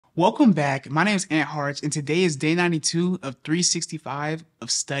Welcome back. My name is Hardge, and today is day 92 of 365 of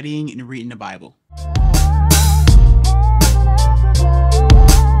studying and reading the Bible.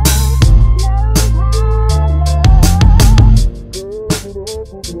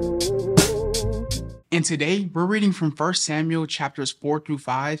 And today we're reading from 1 Samuel chapters 4 through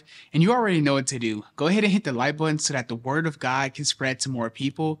 5, and you already know what to do. Go ahead and hit the like button so that the word of God can spread to more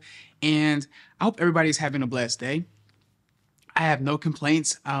people. And I hope everybody's having a blessed day. I have no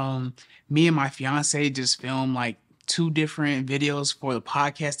complaints. Me and my fiance just filmed like 2 different videos for the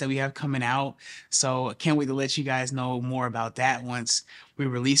podcast that we have coming out. So I can't wait to let you guys know more about that once we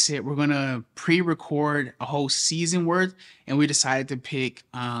release it. We're going to pre-record a whole season worth, and we decided to pick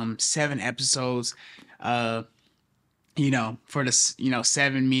 7 episodes, for this,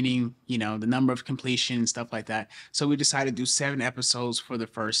 7 meaning, the number of completion and stuff like that. So we decided to do 7 episodes for the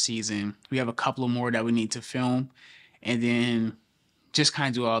first season. We have a couple of more that we need to film, and then just kind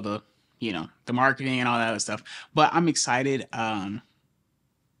of do all the, the marketing and all that other stuff. But I'm excited.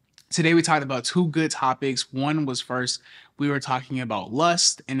 Today we talked about 2 good topics. One was first, we were talking about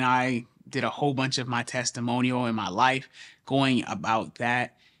lust, and I did a whole bunch of my testimonial in my life going about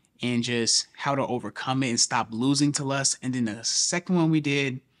that and just how to overcome it and stop losing to lust. And then the second one we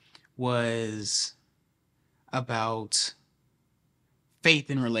did was about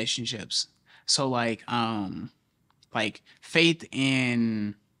faith in relationships. So like faith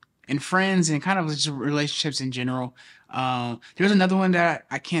in friends and kind of just relationships in general. There's another one that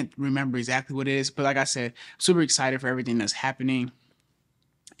I can't remember exactly what it is, but like I said, super excited for everything that's happening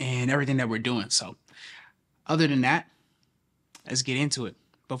and everything that we're doing. So other than that, let's get into it.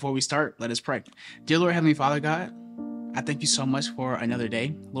 Before we start, let us pray. Dear Lord, Heavenly Father God, I thank you so much for another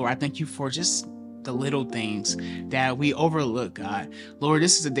day. Lord, I thank you for just the little things that we overlook, God. Lord,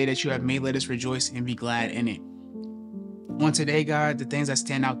 this is a day that you have made. Let us rejoice and be glad in it. On today, God, the things that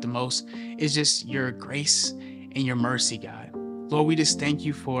stand out the most is just your grace and your mercy, God. Lord, we just thank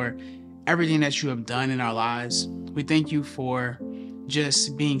you for everything that you have done in our lives. We thank you for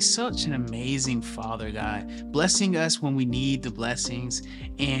just being such an amazing Father, God, blessing us when we need the blessings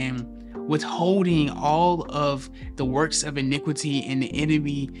and withholding all of the works of iniquity and the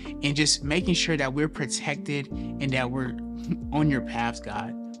enemy and just making sure that we're protected and that we're on your path,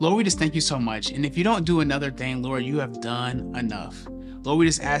 God. Lord, we just thank you so much. And if you don't do another thing, Lord, you have done enough. Lord, we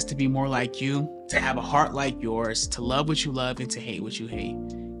just ask to be more like you, to have a heart like yours, to love what you love and to hate what you hate.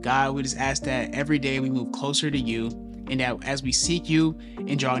 God, we just ask that every day we move closer to you, and that as we seek you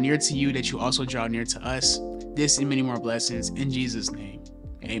and draw near to you, that you also draw near to us. This and many more blessings in Jesus' name.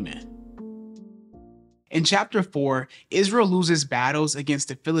 Amen. In chapter 4, Israel loses battles against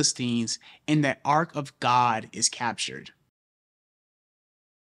the Philistines and the Ark of God is captured.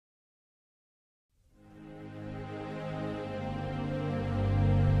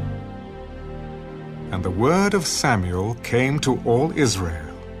 And the word of Samuel came to all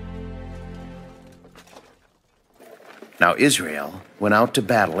Israel. Now Israel went out to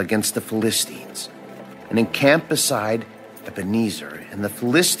battle against the Philistines, and encamped beside Ebenezer, and the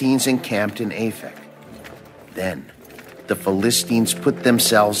Philistines encamped in Aphek. Then the Philistines put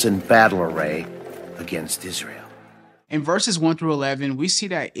themselves in battle array against Israel. In verses 1 through 11, we see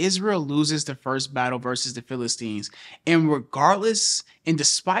that Israel loses the first battle versus the Philistines. And regardless and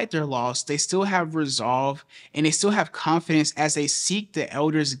despite their loss, they still have resolve and they still have confidence as they seek the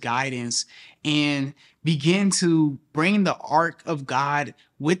elders' guidance and begin to bring the ark of God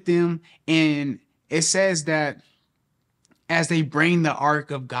with them. And it says that as they bring the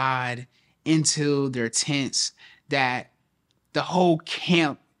ark of God into their tents, that the whole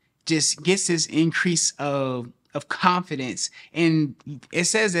camp just gets this increase of confidence. And it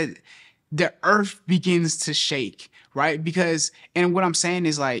says that the earth begins to shake, right? And what I'm saying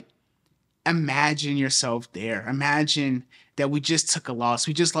is, like, imagine yourself there. Imagine that we just took a loss.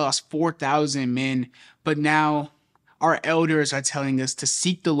 We just lost 4,000 men, but now our elders are telling us to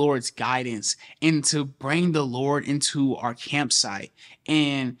seek the Lord's guidance and to bring the Lord into our campsite.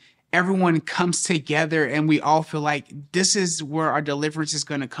 And everyone comes together and we all feel like this is where our deliverance is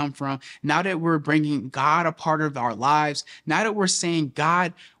going to come from. Now that we're bringing God a part of our lives, now that we're saying,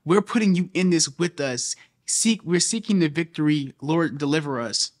 God, we're putting you in this with us. We're seeking the victory. Lord, deliver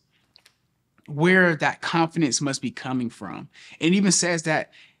us. Where that confidence must be coming from. It even says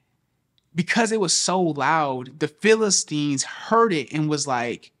that because it was so loud, the Philistines heard it and was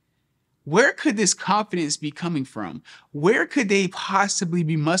like, where could this confidence be coming from? Where could they possibly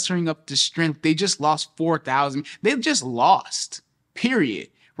be mustering up the strength? They just lost 4,000. They've just lost, period,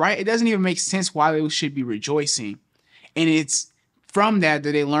 right? It doesn't even make sense why they should be rejoicing. And it's from that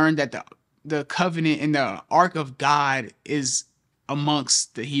they learned that the covenant and the ark of God is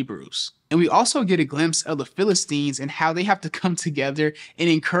amongst the Hebrews. And we also get a glimpse of the Philistines and how they have to come together and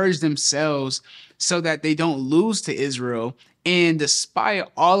encourage themselves so that they don't lose to Israel. And despite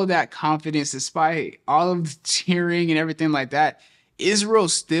all of that confidence, despite all of the cheering and everything like that, Israel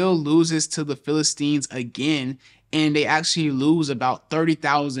still loses to the Philistines again. And they actually lose about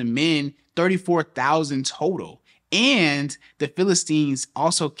 30,000 men, 34,000 total. And the Philistines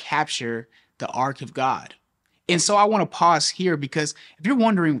also capture the Ark of God. And so I want to pause here because if you're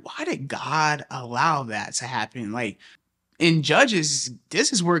wondering, why did God allow that to happen? Like in Judges,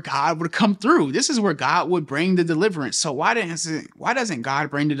 this is where God would come through. This is where God would bring the deliverance. So why doesn't God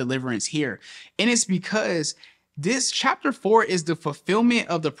bring the deliverance here? And it's because this chapter 4 is the fulfillment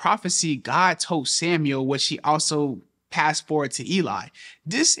of the prophecy God told Samuel, which he also passed forward to Eli.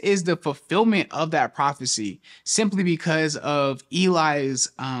 This is the fulfillment of that prophecy simply because of Eli's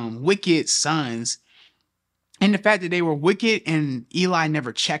wicked sons and the fact that they were wicked and Eli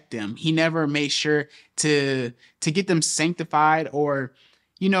never checked them. He never made sure to get them sanctified or,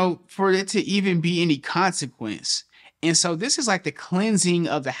 for it to even be any consequence. And so this is like the cleansing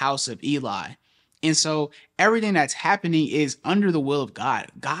of the house of Eli. And so everything that's happening is under the will of God.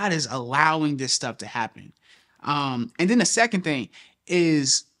 God is allowing this stuff to happen. And then the second thing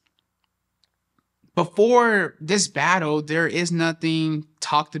is, before this battle, there is nothing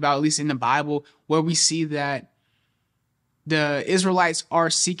talked about, at least in the Bible, where we see that the Israelites are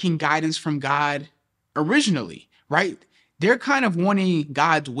seeking guidance from God originally, right? They're kind of wanting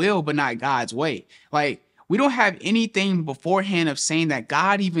God's will, but not God's way. Like, we don't have anything beforehand of saying that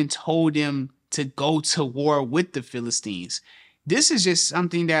God even told them to go to war with the Philistines. This is just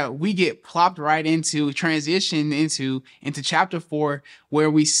something that we get plopped right into, transition into chapter 4, where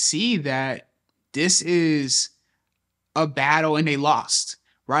we see that this is a battle and they lost,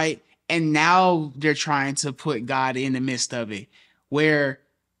 right? And now they're trying to put God in the midst of it, where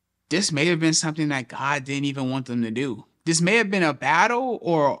this may have been something that God didn't even want them to do. This may have been a battle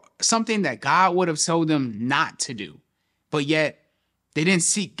or something that God would have told them not to do, but yet they didn't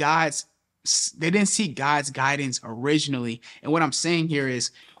seek God's guidance originally. And what I'm saying here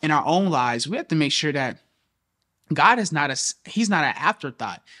is, in our own lives, we have to make sure that God is he's not an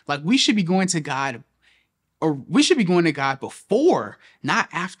afterthought. Like, we should be going to God, or we should be going to God before, not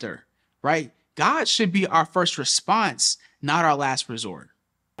after, right? God should be our first response, not our last resort.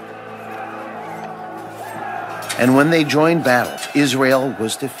 And when they joined battle, Israel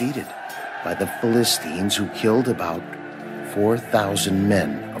was defeated by the Philistines, who killed about 4,000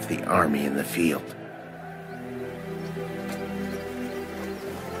 men of the army in the field.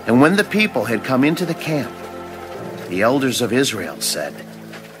 And when the people had come into the camp, the elders of Israel said,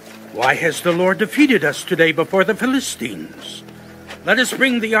 "Why has the Lord defeated us today before the Philistines? Let us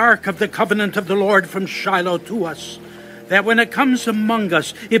bring the ark of the covenant of the Lord from Shiloh to us, that when it comes among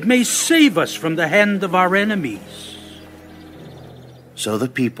us, it may save us from the hand of our enemies." So the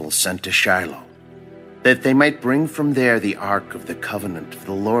people sent to Shiloh, that they might bring from there the ark of the covenant of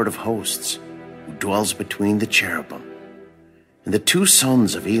the Lord of hosts, who dwells between the cherubim. And the two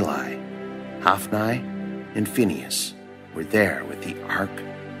sons of Eli, Hophni and Phinehas, were there with the ark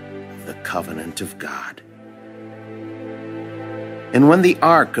of the covenant of God. And when the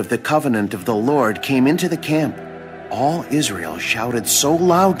ark of the covenant of the Lord came into the camp, all Israel shouted so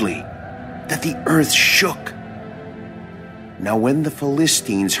loudly that the earth shook. Now when the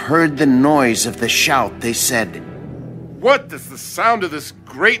Philistines heard the noise of the shout, they said, "What does the sound of this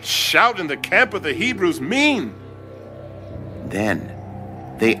great shout in the camp of the Hebrews mean?" Then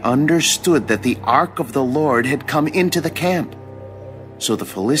they understood that the ark of the Lord had come into the camp. So the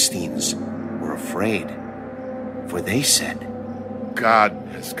Philistines were afraid, for they said, "God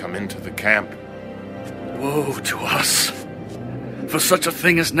has come into the camp." Woe to us, for such a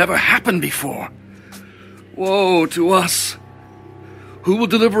thing has never happened before. Woe to us! Who will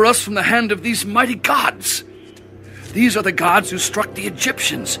deliver us from the hand of these mighty gods? These are the gods who struck the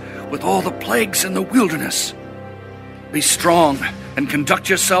Egyptians with all the plagues in the wilderness. Be strong and conduct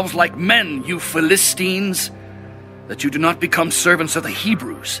yourselves like men, you Philistines, that you do not become servants of the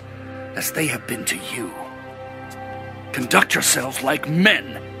Hebrews, as they have been to you. Conduct yourselves like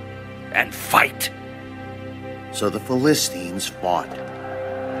men and fight. So the Philistines fought,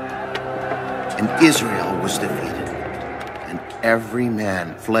 and Israel was defeated, and every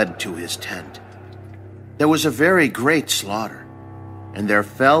man fled to his tent. There was a very great slaughter, and there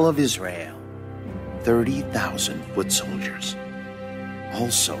fell of Israel 30,000 foot soldiers.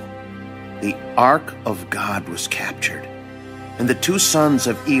 Also, the ark of God was captured, and the two sons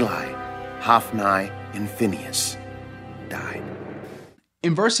of Eli, Hophni and Phinehas, died.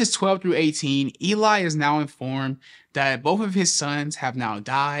 In verses 12 through 18, Eli is now informed that both of his sons have now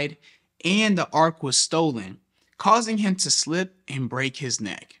died and the ark was stolen, causing him to slip and break his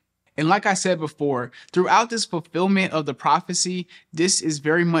neck. And like I said before, throughout this fulfillment of the prophecy, this is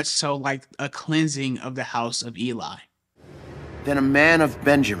very much so like a cleansing of the house of Eli. Then a man of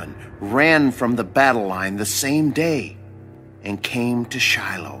Benjamin ran from the battle line the same day and came to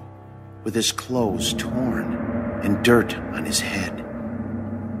Shiloh with his clothes torn and dirt on his head.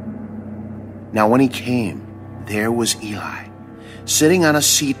 Now when he came, there was Eli, sitting on a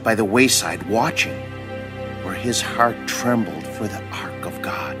seat by the wayside watching, where his heart trembled for the ark of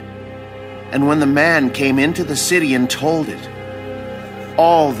God. And when the man came into the city and told it,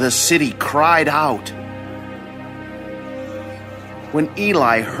 all the city cried out. When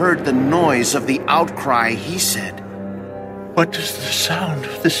Eli heard the noise of the outcry, he said, "What does the sound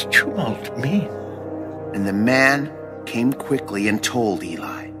of this tumult mean?" And the man came quickly and told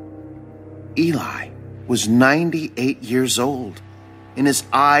Eli. Eli was 98 years old, and his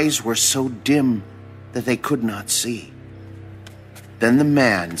eyes were so dim that they could not see. Then the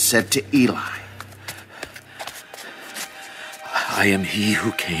man said to Eli, I am he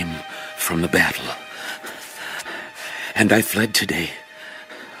who came from the battle, and I fled today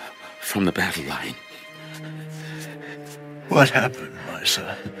from the battle line. What happened, my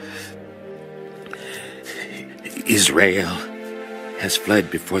son? Israel has fled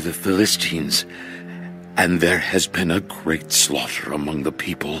before the Philistines, and there has been a great slaughter among the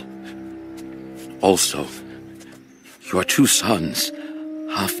people. Also, your two sons,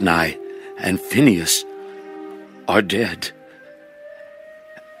 Hophni and Phinehas, are dead,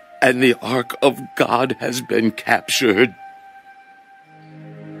 and the ark of God has been captured.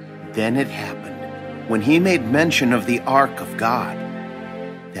 Then it happened, when he made mention of the ark of God,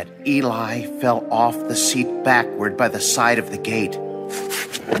 that Eli fell off the seat backward by the side of the gate,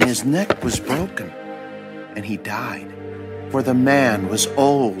 and his neck was broken, and he died. For the man was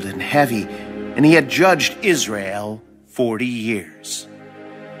old and heavy, and he had judged Israel 40 years.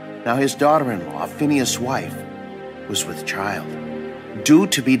 Now his daughter-in-law, Phinehas' wife, was with child, due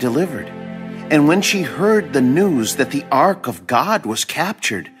to be delivered. And when she heard the news that the ark of God was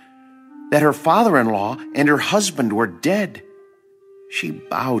captured, that her father-in-law and her husband were dead, she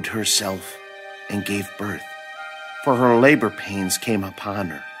bowed herself and gave birth, for her labor pains came upon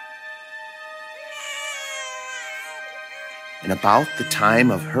her. And about the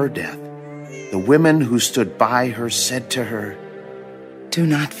time of her death, the women who stood by her said to her, "Do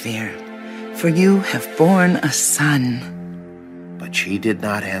not fear, for you have borne a son." But she did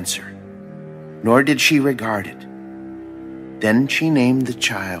not answer, nor did she regard it. Then she named the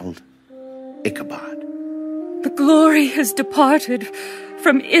child Ichabod. The glory has departed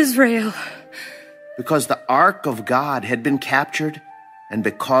from Israel, because the ark of God had been captured, and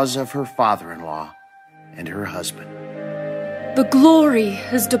because of her father-in-law and her husband. The glory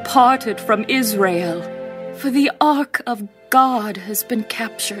has departed from Israel, for the ark of God has been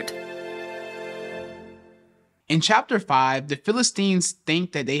captured. In chapter 5, the Philistines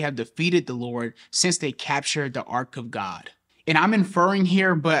think that they have defeated the Lord since they captured the ark of God. And I'm inferring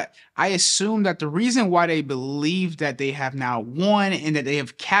here, but I assume that the reason why they believe that they have now won and that they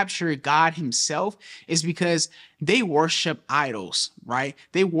have captured God himself is because they worship idols, right?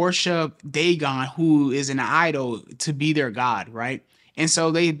 They worship Dagon, who is an idol, to be their God, right? And so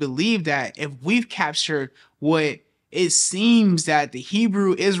they believe that if we've captured what it seems that the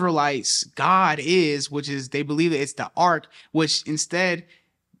Hebrew Israelites' God is, which is they believe that it's the ark, which instead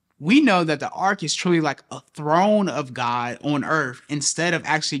we know that the ark is truly like a throne of God on earth instead of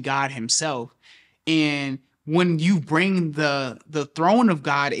actually God himself. And when you bring the throne of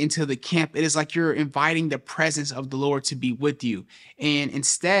God into the camp, it is like you're inviting the presence of the Lord to be with you. And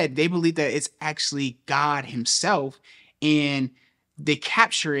instead, they believe that it's actually God himself, and they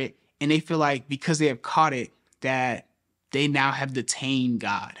capture it, and they feel like because they have caught it, that they now have detained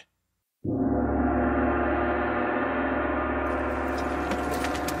God.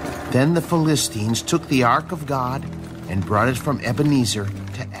 Then the Philistines took the ark of God and brought it from Ebenezer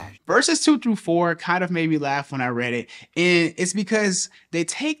to Ash. Verses 2 through 4 kind of made me laugh when I read it. And it's because they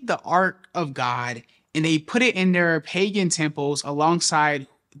take the ark of God and they put it in their pagan temples alongside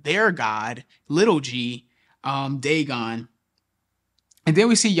their God, little g, Dagon. And then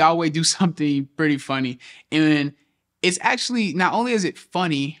we see Yahweh do something pretty funny. And it's actually, not only is it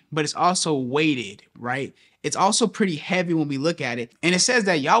funny, but it's also weighted, right? It's also pretty heavy when we look at it. And it says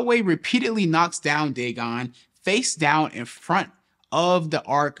that Yahweh repeatedly knocks down Dagon face down in front of the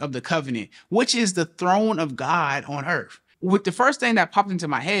Ark of the Covenant, which is the throne of God on earth. With the first thing that popped into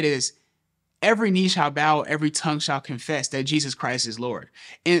my head is, every knee shall bow, every tongue shall confess that Jesus Christ is Lord.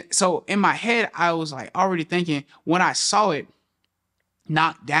 And so in my head, I was like already thinking when I saw it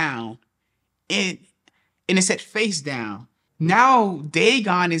knocked down and it said face down. Now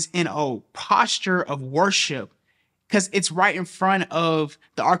Dagon is in a posture of worship because it's right in front of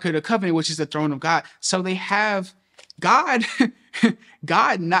the Ark of the Covenant, which is the throne of God. So they have God,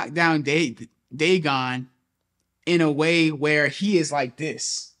 God knocked down Dagon in a way where he is like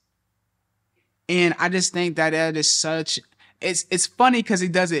this. And I just think that is such, it's funny because he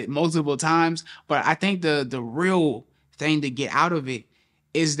does it multiple times, but I think the real thing to get out of it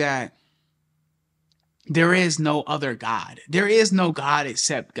is that there is no other God. There is no God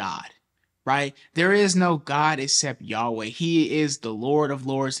except God, right? There is no God except Yahweh. He is the Lord of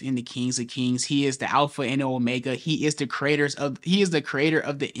Lords and the Kings of Kings. He is the Alpha and the Omega. He is the creator of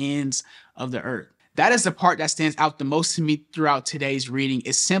the ends of the earth. That is the part that stands out the most to me throughout today's reading,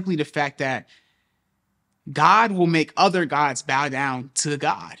 is simply the fact that God will make other gods bow down to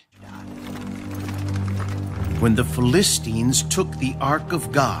God. When the Philistines took the ark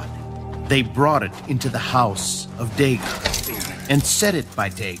of God, they brought it into the house of Dagon and set it by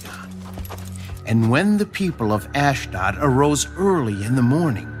Dagon. And when the people of Ashdod arose early in the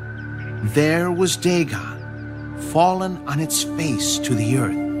morning, there was Dagon, fallen on its face to the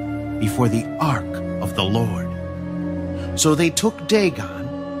earth before the ark of the Lord. So they took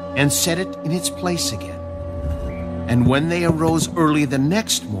Dagon and set it in its place again. And when they arose early the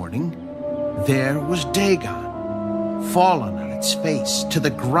next morning, there was Dagon, fallen on its face to the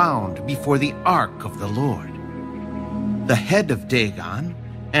ground before the ark of the Lord. The head of Dagon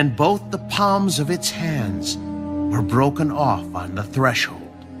and both the palms of its hands were broken off on the threshold.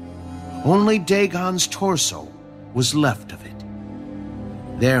 Only Dagon's torso was left of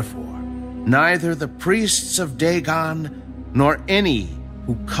it. Therefore, neither the priests of Dagon nor any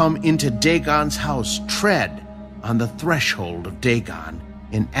who come into Dagon's house tread on the threshold of Dagon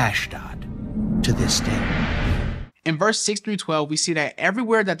in Ashdod to this day. In verse 6 through 12, we see that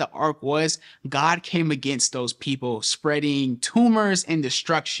everywhere that the ark was, God came against those people, spreading tumors and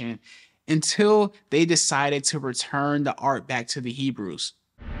destruction until they decided to return the ark back to the Hebrews.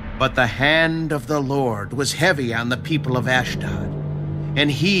 But the hand of the Lord was heavy on the people of Ashdod, and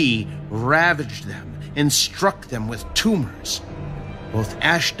he ravaged them and struck them with tumors, both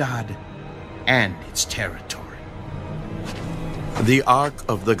Ashdod and its territory. The ark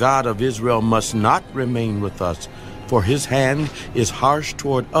of the God of Israel must not remain with us, for his hand is harsh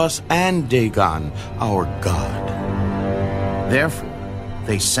toward us and Dagon, our God. Therefore,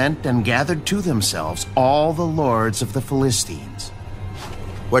 they sent and gathered to themselves all the lords of the Philistines.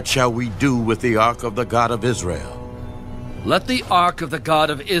 What shall we do with the ark of the God of Israel? Let the ark of the God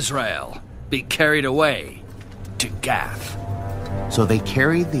of Israel be carried away to Gath. So they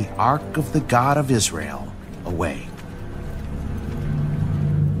carried the ark of the God of Israel away.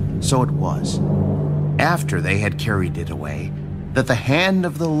 So it was, after they had carried it away, that the hand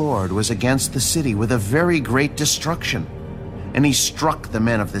of the Lord was against the city with a very great destruction. And he struck the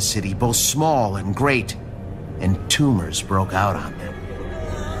men of the city, both small and great, and tumors broke out on them.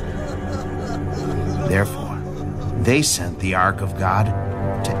 Therefore, they sent the ark of God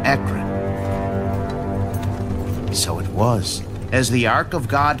to Ekron. So it was, as the ark of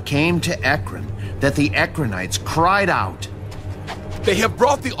God came to Ekron, that the Ekronites cried out, "They have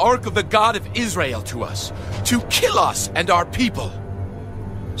brought the ark of the God of Israel to us, to kill us and our people."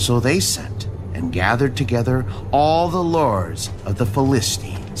 So they sent and gathered together all the lords of the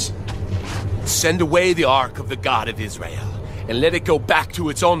Philistines. "Send away the ark of the God of Israel, and let it go back to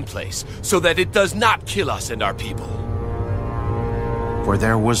its own place, so that it does not kill us and our people." For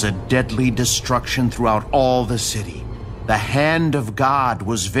there was a deadly destruction throughout all the city. The hand of God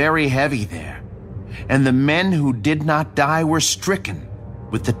was very heavy there, and the men who did not die were stricken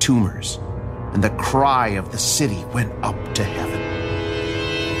with the tumors, and the cry of the city went up to heaven.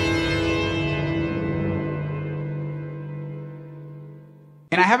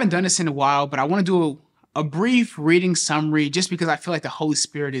 And I haven't done this in a while, but I want to do a brief reading summary just because I feel like the Holy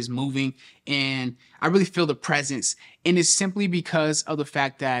Spirit is moving and I really feel the presence. And it's simply because of the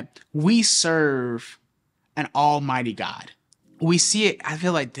fact that we serve an almighty God. We see it. I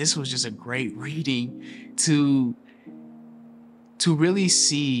feel like this was just a great reading to really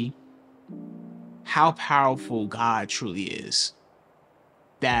see how powerful God truly is.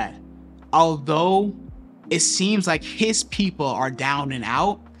 That although it seems like his people are down and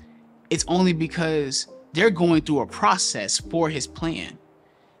out, it's only because they're going through a process for his plan.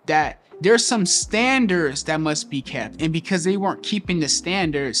 That there's some standards that must be kept. And because they weren't keeping the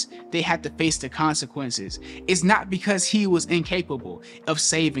standards, they had to face the consequences. It's not because he was incapable of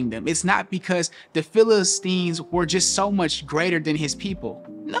saving them. It's not because the Philistines were just so much greater than his people.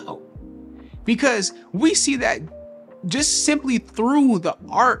 No, because we see that just simply through the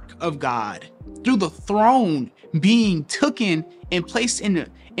ark of God, through the throne being taken and placed in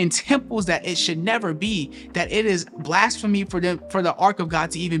temples that it should never be, that it is blasphemy for the ark of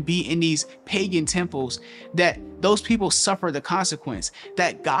God to even be in these pagan temples, that those people suffer the consequence,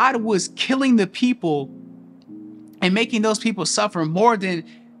 that God was killing the people and making those people suffer more than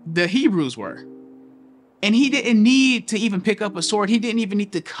the Hebrews were. And he didn't need to even pick up a sword. He didn't even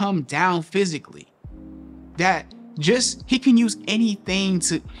need to come down physically. That just, he can use anything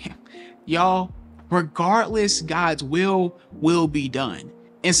to, y'all, regardless, God's will be done.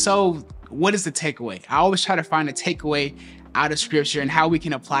 And so what is the takeaway? I always try to find a takeaway out of scripture and how we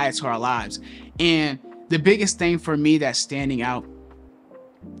can apply it to our lives. And the biggest thing for me that's standing out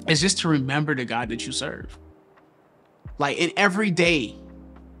is just to remember the God that you serve. Like in every day,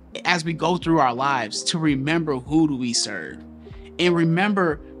 as we go through our lives, to remember who do we serve and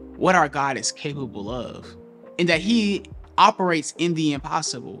remember what our God is capable of, and that he operates in the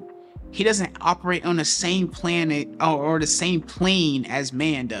impossible. He doesn't operate on the same planet or the same plane as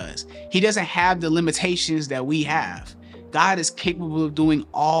man does. He doesn't have the limitations that we have. God is capable of doing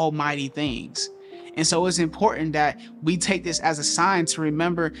almighty things. And so it's important that we take this as a sign to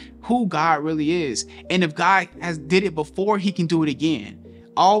remember who God really is. And if God has did it before, he can do it again.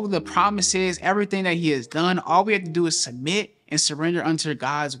 All the promises, everything that he has done, all we have to do is submit and surrender unto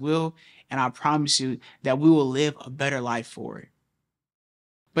God's will. And I promise you that we will live a better life for it.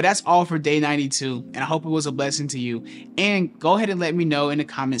 But that's all for day 92, and I hope it was a blessing to you. And go ahead and let me know in the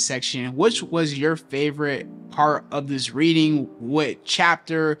comment section, which was your favorite part of this reading? What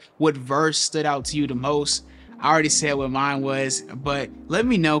chapter, what verse stood out to you the most? I already said what mine was, but let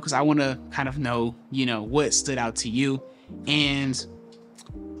me know, because I want to kind of know, what stood out to you. And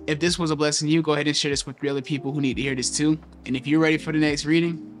if this was a blessing to you, go ahead and share this with 3 other people who need to hear this too. And if you're ready for the next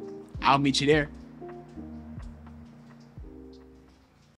reading, I'll meet you there.